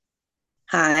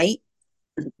Hi,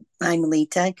 I'm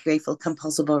Lita, grateful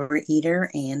compulsive overeater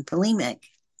and bulimic.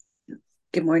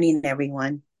 Good morning,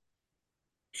 everyone.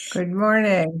 Good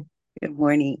morning. Good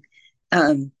morning.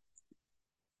 Um,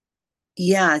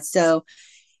 yeah, so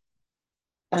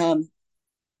um,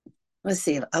 let's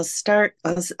see. I'll start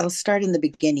in the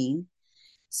beginning.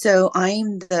 So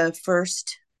I'm the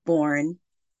firstborn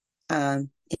in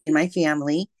my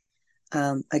family.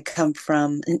 I come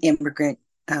from an immigrant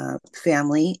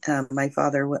family. My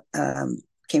father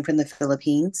came from the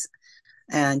Philippines,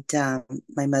 and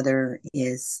my mother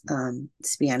is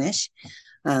Spanish.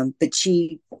 But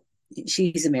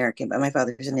she's American, but my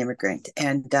father's an immigrant.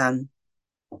 And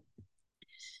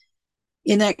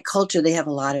in that culture, they have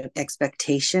a lot of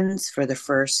expectations for the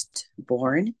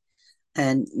firstborn,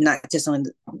 and not just on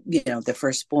the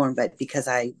firstborn, but because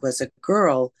I was a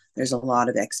girl, there's a lot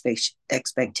of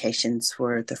expectations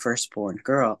for the firstborn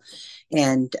girl.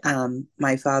 And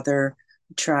my father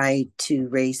tried to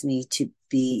raise me to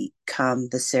become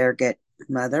the surrogate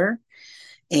mother,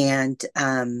 and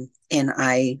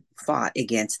I fought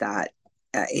against that.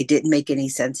 It didn't make any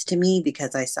sense to me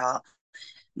because I saw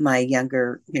my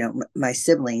younger, my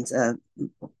siblings, a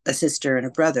sister and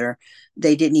a brother,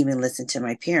 they didn't even listen to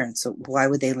my parents. So why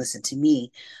would they listen to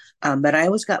me? But I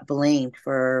always got blamed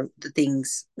for the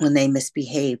things when they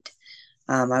misbehaved.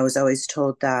 I was always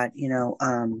told that, you're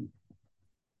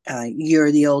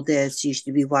the oldest, you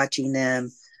should be watching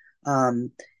them.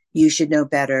 Um, you should know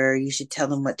better. You should tell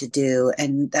them what to do.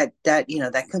 And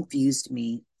that confused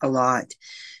me a lot.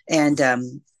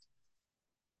 And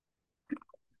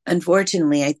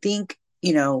unfortunately, I think,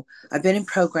 I've been in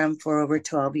program for over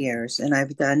 12 years, and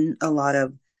I've done a lot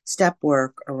of step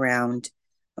work around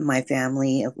my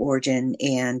family of origin.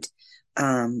 And,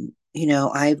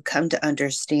 I've come to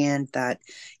understand that,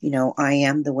 I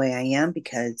am the way I am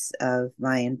because of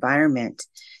my environment.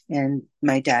 And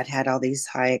my dad had all these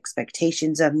high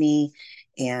expectations of me.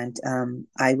 And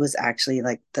I was actually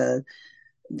like the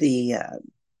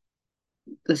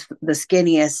the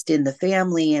skinniest in the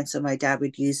family. And so my dad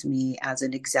would use me as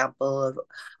an example of,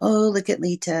 oh, look at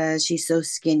Lita, she's so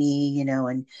skinny,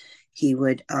 and he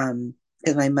would,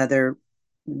 because my mother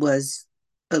was,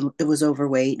 it was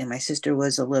overweight, and my sister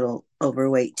was a little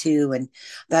overweight too. And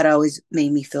that always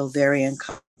made me feel very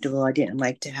uncomfortable. I didn't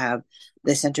like to have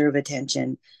the center of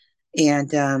attention.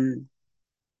 And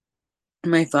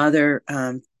my father,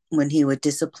 when he would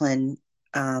discipline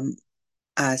um,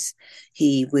 us,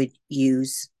 he would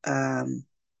use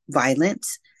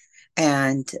violence.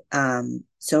 And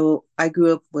so I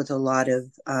grew up with a lot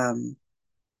of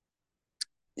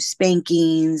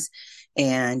spankings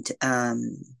and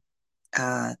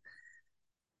uh,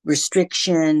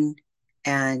 restriction.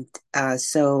 And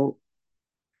so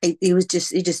it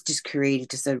just created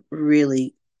just a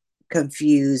really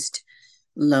confused,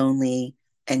 lonely,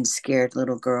 and scared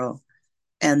little girl.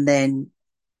 And then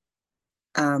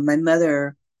my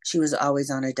mother, she was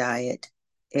always on a diet,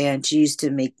 and she used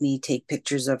to make me take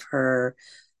pictures of her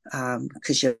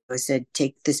because she always said,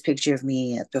 "Take this picture of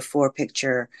me, a before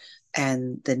picture,"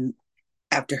 and then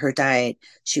after her diet,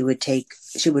 she would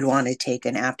want to take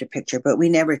an after picture, but we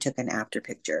never took an after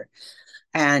picture.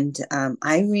 And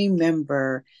I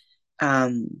remember,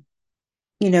 um,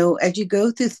 as you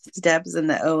go through steps in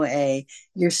the OA,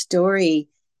 your story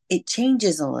it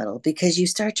changes a little because you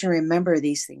start to remember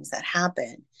these things that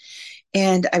happen.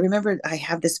 And I remember I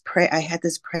had this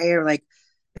prayer, like,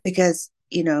 because,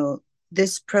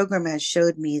 this program has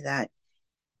showed me that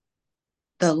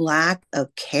the lack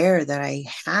of care that I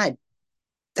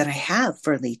have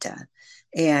for Lita,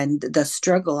 and the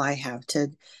struggle I have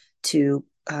to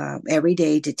every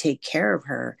day to take care of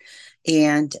her.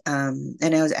 And I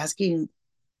was asking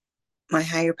my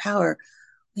higher power,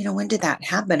 when did that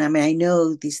happen? I mean, I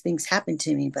know these things happen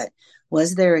to me, but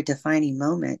was there a defining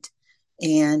moment?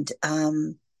 And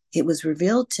it was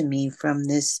revealed to me from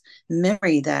this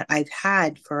memory that I've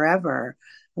had forever,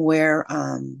 where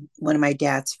one of my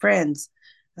dad's friends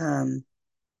um,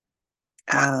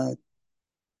 uh,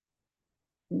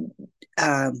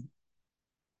 um,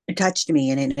 touched me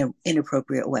in an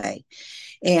inappropriate way.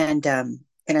 And I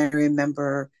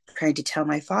remember trying to tell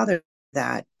my father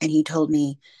that, and he told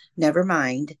me, never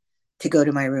mind, to go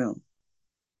to my room.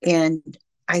 And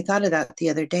I thought of that the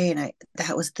other day, and I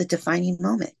that was the defining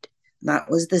moment. That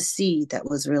was the seed that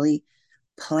was really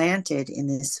planted in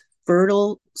this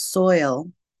fertile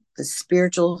soil, the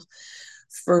spiritual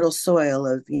fertile soil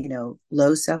of,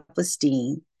 low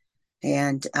self-esteem.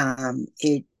 And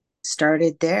it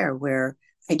started there where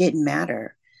I didn't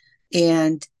matter.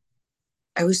 And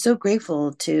I was so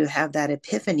grateful to have that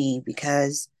epiphany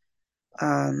because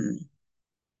um,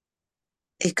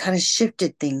 it kind of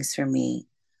shifted things for me,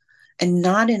 and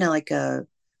not in a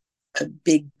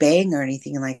big bang or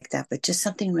anything like that, but just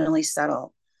something really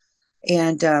subtle.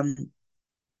 And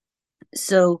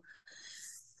so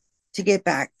to get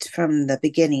back from the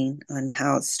beginning on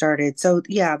how it started. So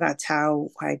yeah, that's how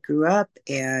I grew up.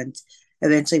 And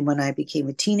eventually when I became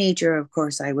a teenager, of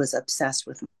course, I was obsessed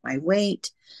with my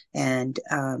weight. And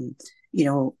you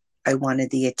know, I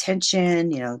wanted the attention,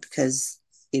 because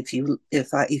if you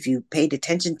paid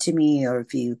attention to me, or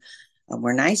if you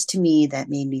were nice to me, that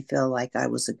made me feel like I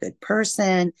was a good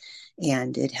person,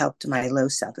 and it helped my low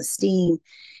self-esteem.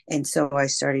 And so I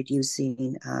started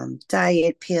using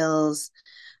diet pills,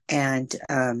 and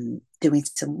doing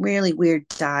some really weird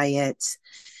diets.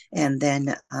 And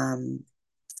then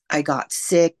I got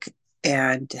sick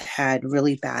and had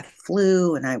really bad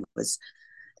flu, and I was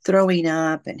throwing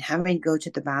up and having to go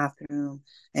to the bathroom,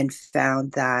 and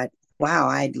found that, wow,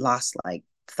 I'd lost like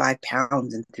 5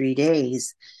 pounds in 3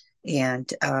 days.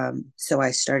 And so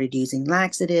I started using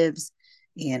laxatives,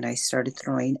 and I started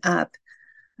throwing up,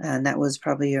 and that was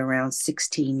probably around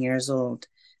 16 years old.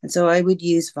 And so I would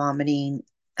use vomiting,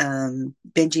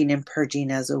 binging, and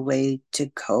purging as a way to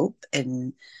cope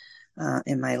in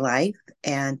my life.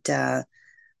 And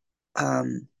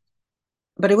um,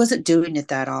 but I wasn't doing it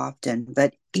that often.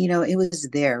 But it was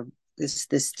there. This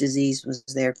disease was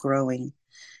there growing.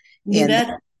 And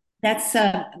Lita, that's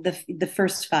the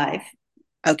first five.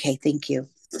 okay, thank you.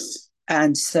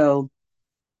 And so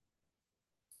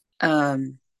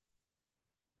um,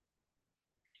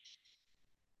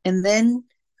 and then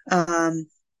um,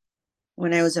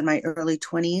 when I was in my early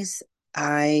 20s,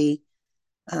 I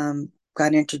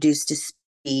got introduced to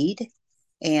speed.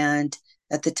 And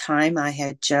at the time, I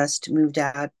had just moved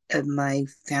out of my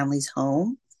family's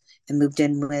home and moved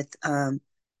in with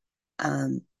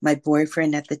my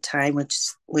boyfriend at the time,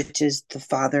 which is the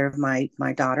father of my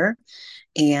daughter.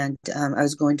 And I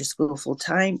was going to school full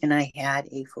time, and I had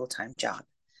a full time job.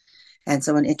 And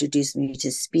someone introduced me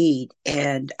to speed,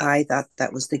 and I thought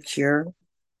that was the cure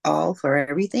all for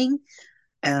everything,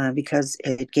 because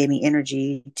it gave me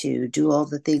energy to do all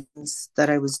the things that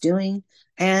I was doing,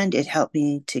 and it helped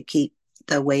me to keep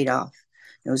the weight off.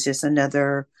 It was just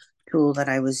another tool that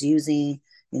I was using,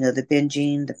 the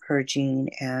binging, the purging,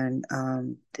 and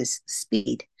this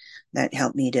speed that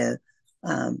helped me to,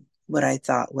 what I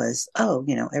thought was, oh,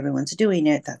 everyone's doing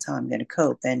it. That's how I'm going to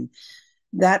cope. And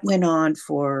that went on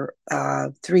for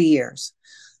 3 years.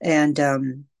 And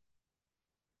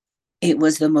it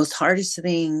was the most hardest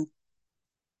thing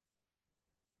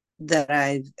that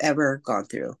I've ever gone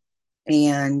through.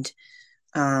 And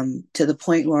to the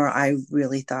point where I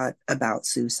really thought about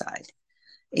suicide.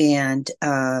 And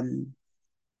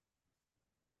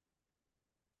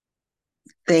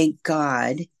thank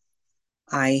God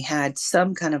I had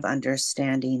some kind of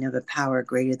understanding of a power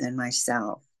greater than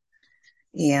myself.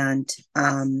 And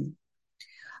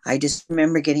I just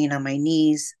remember getting on my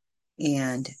knees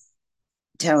and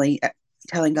telling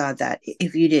telling God that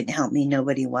if you didn't help me,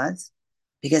 nobody was,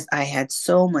 because I had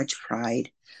so much pride.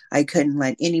 I couldn't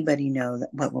let anybody know that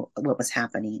what was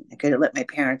happening. I couldn't let my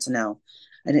parents know,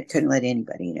 and I couldn't let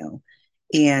anybody know.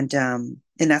 And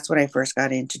that's when I first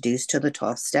got introduced to the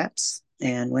 12 steps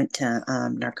and went to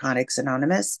Narcotics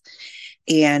Anonymous.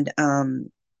 And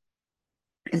and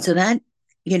so that,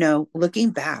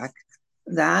 looking back,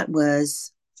 that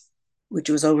was, which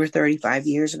was over 35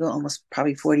 years ago, almost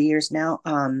probably 40 years now.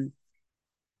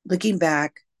 Looking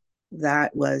back,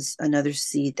 that was another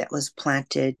seed that was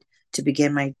planted to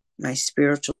begin my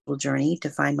spiritual journey,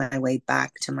 to find my way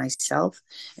back to myself,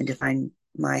 and to find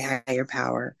my higher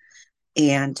power.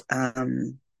 And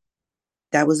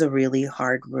that was a really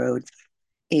hard road.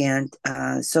 And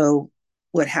so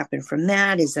what happened from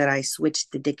that is that I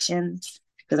switched addictions,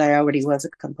 because I already was a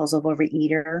compulsive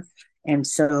overeater. And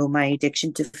so my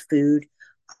addiction to food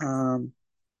um,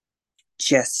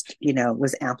 just,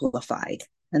 was amplified.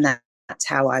 And that's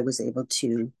how I was able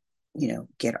to,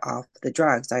 get off the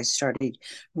drugs. I started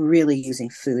really using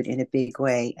food in a big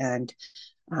way, and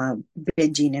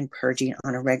binging and purging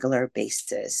on a regular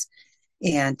basis.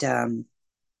 And,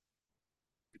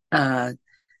 uh,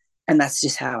 and that's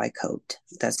just how I coped.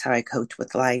 That's how I coped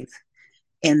with life.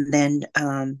 And then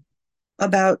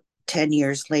about 10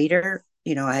 years later,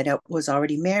 was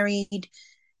already married,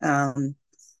 um,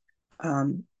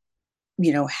 um,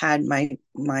 had my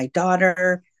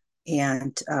daughter,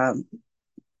 and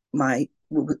my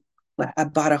I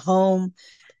bought a home,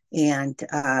 and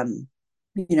I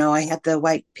had the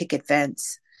white picket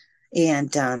fence,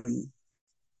 and um,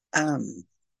 and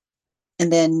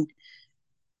then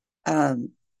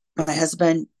um, my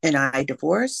husband and I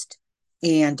divorced,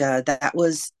 And that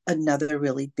was another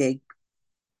really big,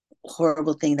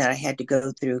 horrible thing that I had to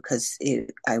go through because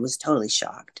I was totally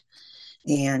shocked.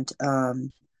 And,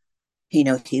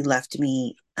 he left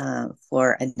me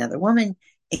for another woman.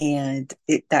 And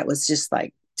that was just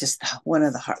one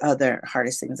of the other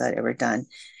hardest things I'd ever done.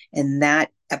 And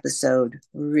that episode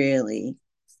really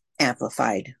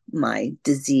amplified my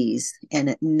disease.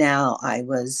 And now I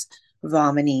was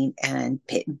vomiting and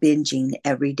binging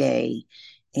every day.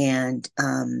 And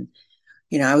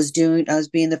I was being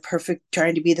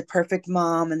trying to be the perfect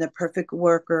mom and the perfect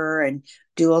worker and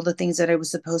do all the things that I was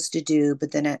supposed to do.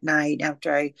 But then at night,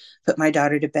 after I put my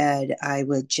daughter to bed, I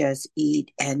would just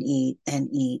eat and eat and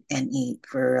eat and eat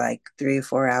for like 3 or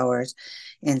 4 hours,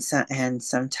 and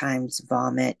sometimes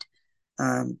vomit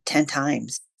 10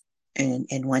 times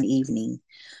in one evening.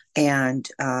 And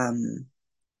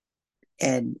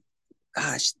and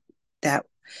gosh, that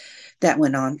that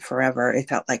went on forever. It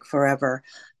felt like forever.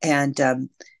 And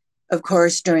of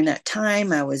course, during that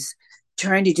time, I was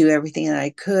trying to do everything that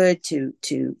I could to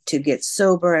get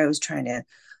sober. I was trying to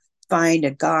find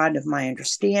a God of my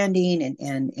understanding,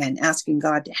 and asking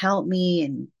God to help me,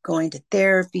 and going to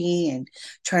therapy, and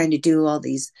trying to do all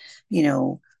these,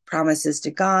 promises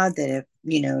to God that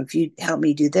if you help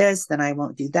me do this, then I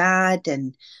won't do that,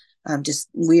 and just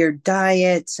weird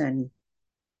diets, and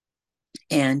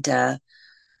and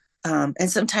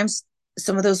sometimes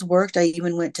some of those worked. I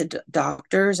even went to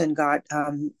doctors and got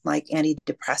like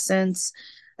antidepressants,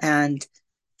 and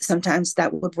sometimes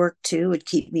that would work too. It would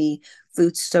keep me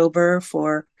food sober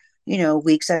for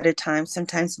weeks at a time,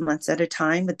 sometimes months at a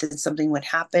time. But then something would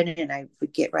happen, and I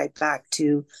would get right back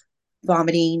to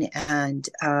vomiting. And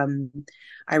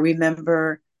I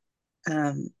remember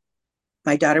um,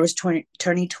 my daughter was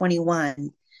turning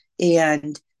 21,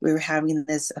 and we were having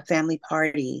this a family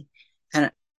party, and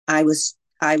I was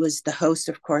the host,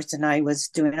 of course, and I was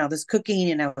doing all this cooking,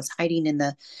 and I was hiding in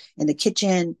the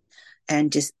kitchen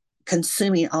and just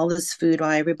consuming all this food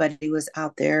while everybody was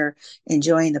out there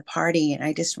enjoying the party. And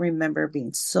I just remember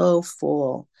being so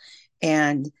full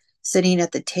and sitting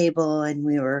at the table, and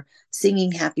we were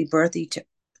singing happy birthday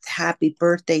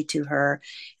to her.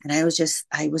 And I was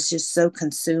just so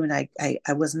consumed. I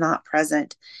was not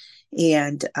present.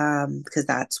 And because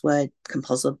that's what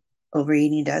compulsive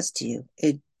overeating does to you.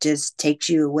 It just takes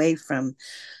you away from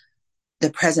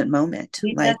the present moment.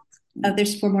 Lita, Like,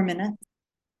 there's 4 more minutes.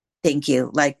 thank you,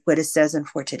 like what it says in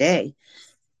For Today.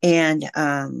 And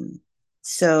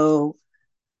so,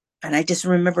 and I just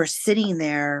remember sitting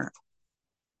there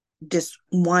just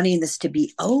wanting this to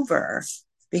be over,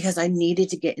 because I needed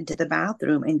to get into the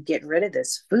bathroom and get rid of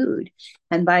this food.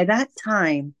 And by that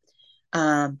time,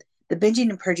 um, the binging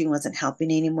and purging wasn't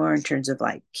helping anymore in terms of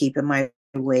like keeping my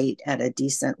weight at a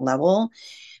decent level.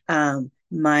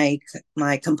 My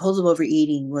compulsive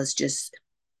overeating was just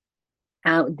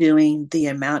outdoing the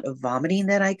amount of vomiting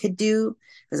that I could do,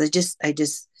 because I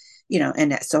just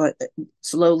and so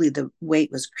slowly the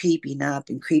weight was creeping up,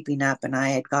 and I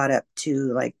had got up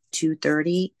to like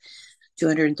 230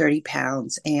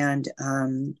 pounds, and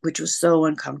which was so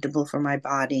uncomfortable for my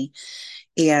body.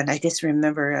 And I just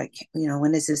remember, like,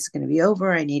 when is this going to be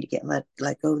over? I need to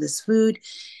let go of this food.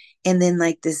 And then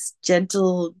like this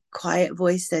gentle, quiet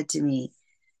voice said to me,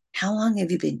 "How long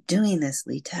have you been doing this,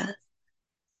 Lita?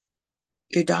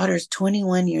 Your daughter's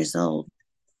 21 years old.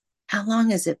 How long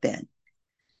has it been?"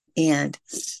 And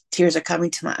tears are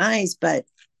coming to my eyes. But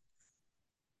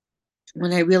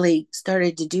when I really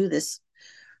started to do this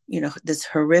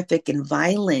horrific and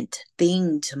violent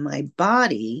thing to my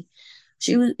body,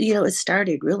 she was, it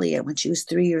started really when she was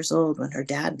 3 years old, when her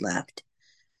dad left.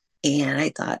 And I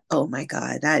thought, oh my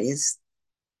God,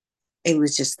 it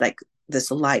was just like this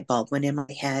light bulb went in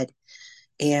my head.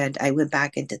 And I went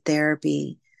back into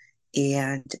therapy,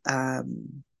 and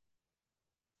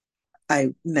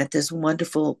I met this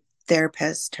wonderful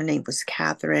therapist. Her name was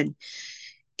Catherine.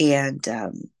 And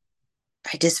I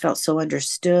just felt so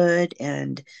understood.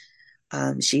 And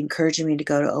she encouraged me to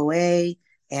go to OA.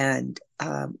 And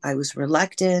I was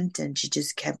reluctant, and she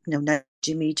just kept nudging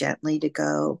me gently to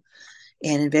go.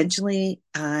 And eventually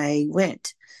I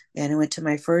went. And I went to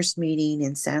my first meeting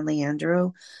in San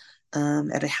Leandro,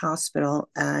 at a hospital.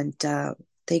 And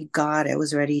thank God I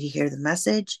was ready to hear the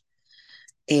message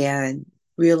and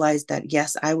realized that,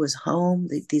 yes, I was home.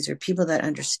 These are people that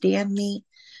understand me.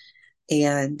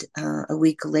 And a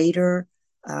week later,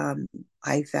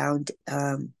 I found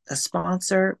a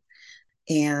sponsor.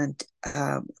 And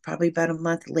probably about a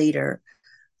month later,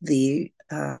 the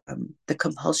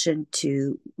compulsion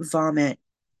to vomit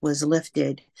was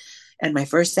lifted. And my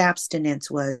first abstinence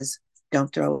was,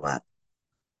 don't throw up,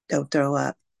 don't throw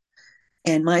up.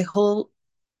 And my whole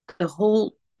the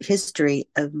whole history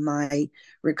of my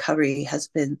recovery has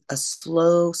been a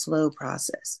slow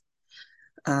process.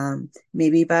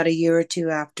 Maybe about a year or two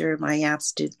after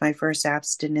my first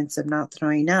abstinence of not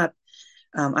throwing up,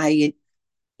 I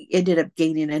ended up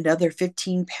gaining another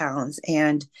 15 pounds.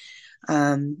 And,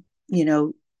 um, you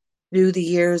know, through the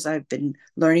years, I've been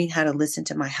learning how to listen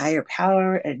to my higher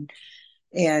power, and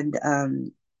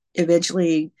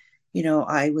eventually,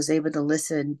 I was able to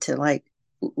listen to, like,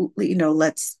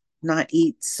 let's not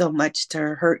eat so much to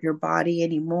hurt your body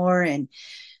anymore. And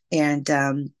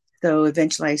so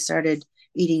eventually I started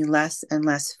eating less and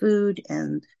less food,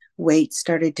 and weight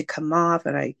started to come off,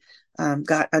 and I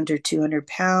got under 200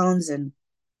 pounds, and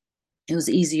it was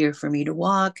easier for me to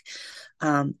walk.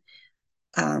 Um,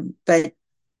 but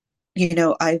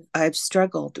I've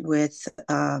struggled with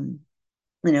in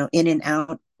and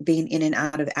out, being in and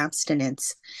out of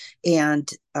abstinence, and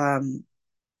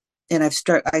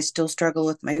I still struggle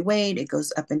with my weight. It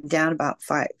goes up and down about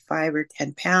five or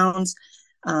 10 pounds.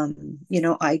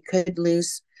 I could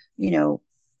lose, you know,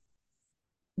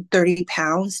 30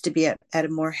 pounds to be at a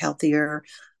more healthier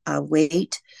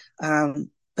weight.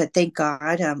 But thank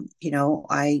God,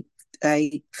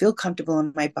 I feel comfortable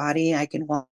in my body. I can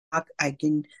walk, I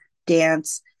can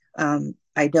dance.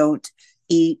 I don't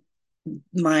eat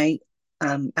my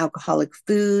alcoholic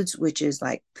foods, which is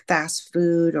like fast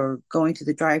food or going to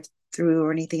the drive through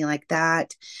or anything like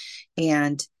that.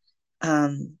 And,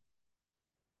 um,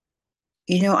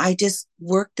 I just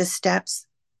work the steps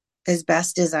as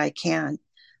best as I can.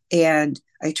 And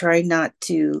I try not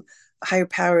to, higher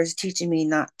power is teaching me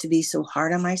not to be so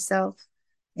hard on myself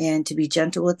and to be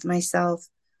gentle with myself.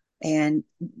 And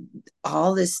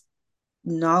all this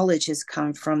knowledge has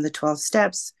come from the 12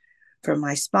 steps, from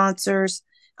my sponsors.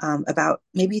 About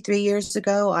maybe 3 years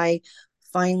ago, I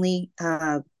finally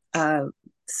uh,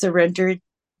 surrendered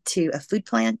to a food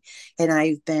plan, and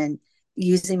I've been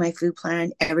using my food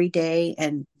plan every day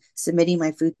and submitting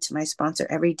my food to my sponsor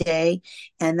every day.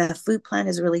 And the food plan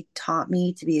has really taught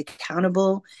me to be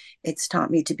accountable. It's taught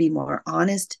me to be more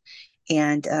honest.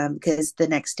 And because the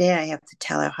next day I have to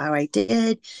tell her how I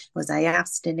did. Was I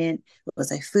abstinent?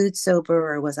 Was I food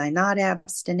sober, or was I not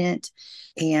abstinent?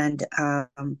 And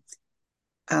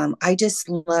I just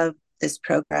love this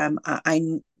program.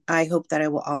 I hope that I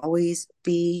will always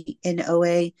be in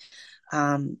OA.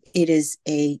 It is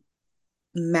a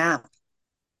map,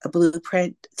 a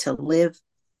blueprint to live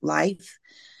life,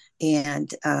 and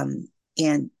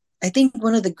I think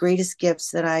one of the greatest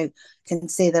gifts that I can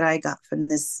say that I got from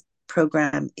this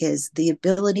program is the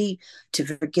ability to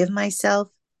forgive myself,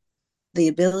 the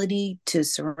ability to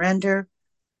surrender,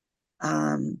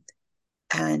 um,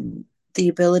 and the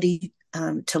ability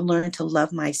to learn to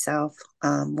love myself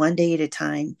one day at a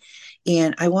time.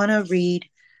 And I want to read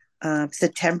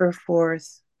September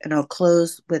 4th, and I'll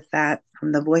close with that,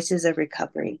 from the Voices of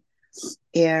Recovery.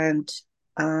 And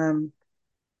um,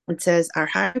 it says, our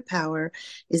higher power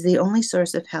is the only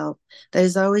source of help that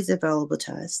is always available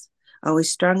to us,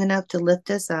 always strong enough to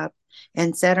lift us up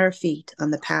and set our feet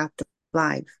on the path of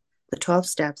life. The 12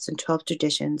 Steps and 12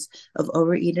 Traditions of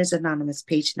Overeaters Anonymous,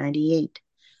 page 98.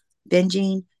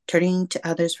 Binging, turning to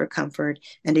others for comfort,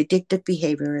 and addictive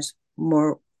behaviors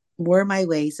were my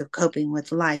ways of coping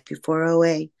with life before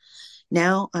OA.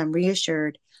 Now I'm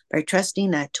reassured by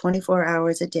trusting that 24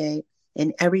 hours a day,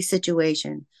 in every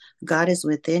situation, God is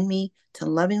within me to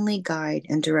lovingly guide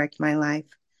and direct my life.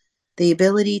 The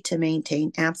ability to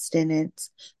maintain abstinence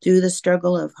through the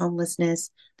struggle of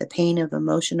homelessness, the pain of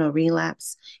emotional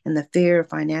relapse, and the fear of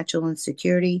financial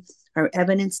insecurity are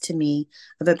evidence to me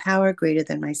of a power greater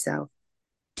than myself.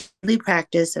 Daily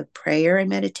practice of prayer and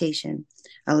meditation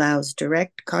allows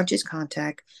direct conscious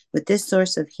contact with this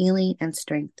source of healing and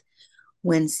strength.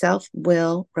 When self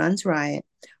will runs riot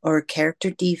or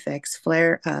character defects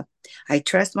flare up, I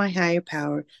trust my higher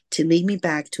power to lead me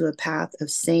back to a path of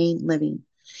sane living.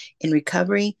 In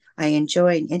recovery, I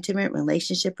enjoy an intimate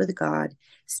relationship with God,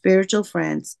 spiritual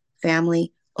friends,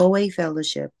 family, OA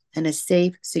fellowship, and a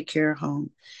safe, secure home.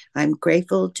 I'm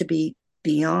grateful to be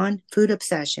beyond food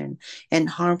obsession and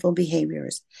harmful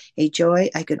behaviors. A joy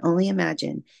I could only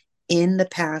imagine in the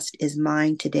past is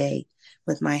mine today,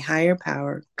 with my higher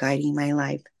power guiding my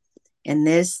life. And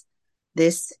this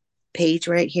page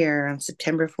right here on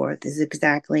September 4th is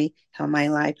exactly how my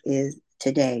life is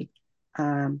today,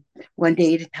 one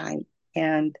day at a time.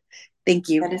 And thank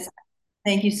you.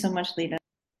 Thank you so much, Lita.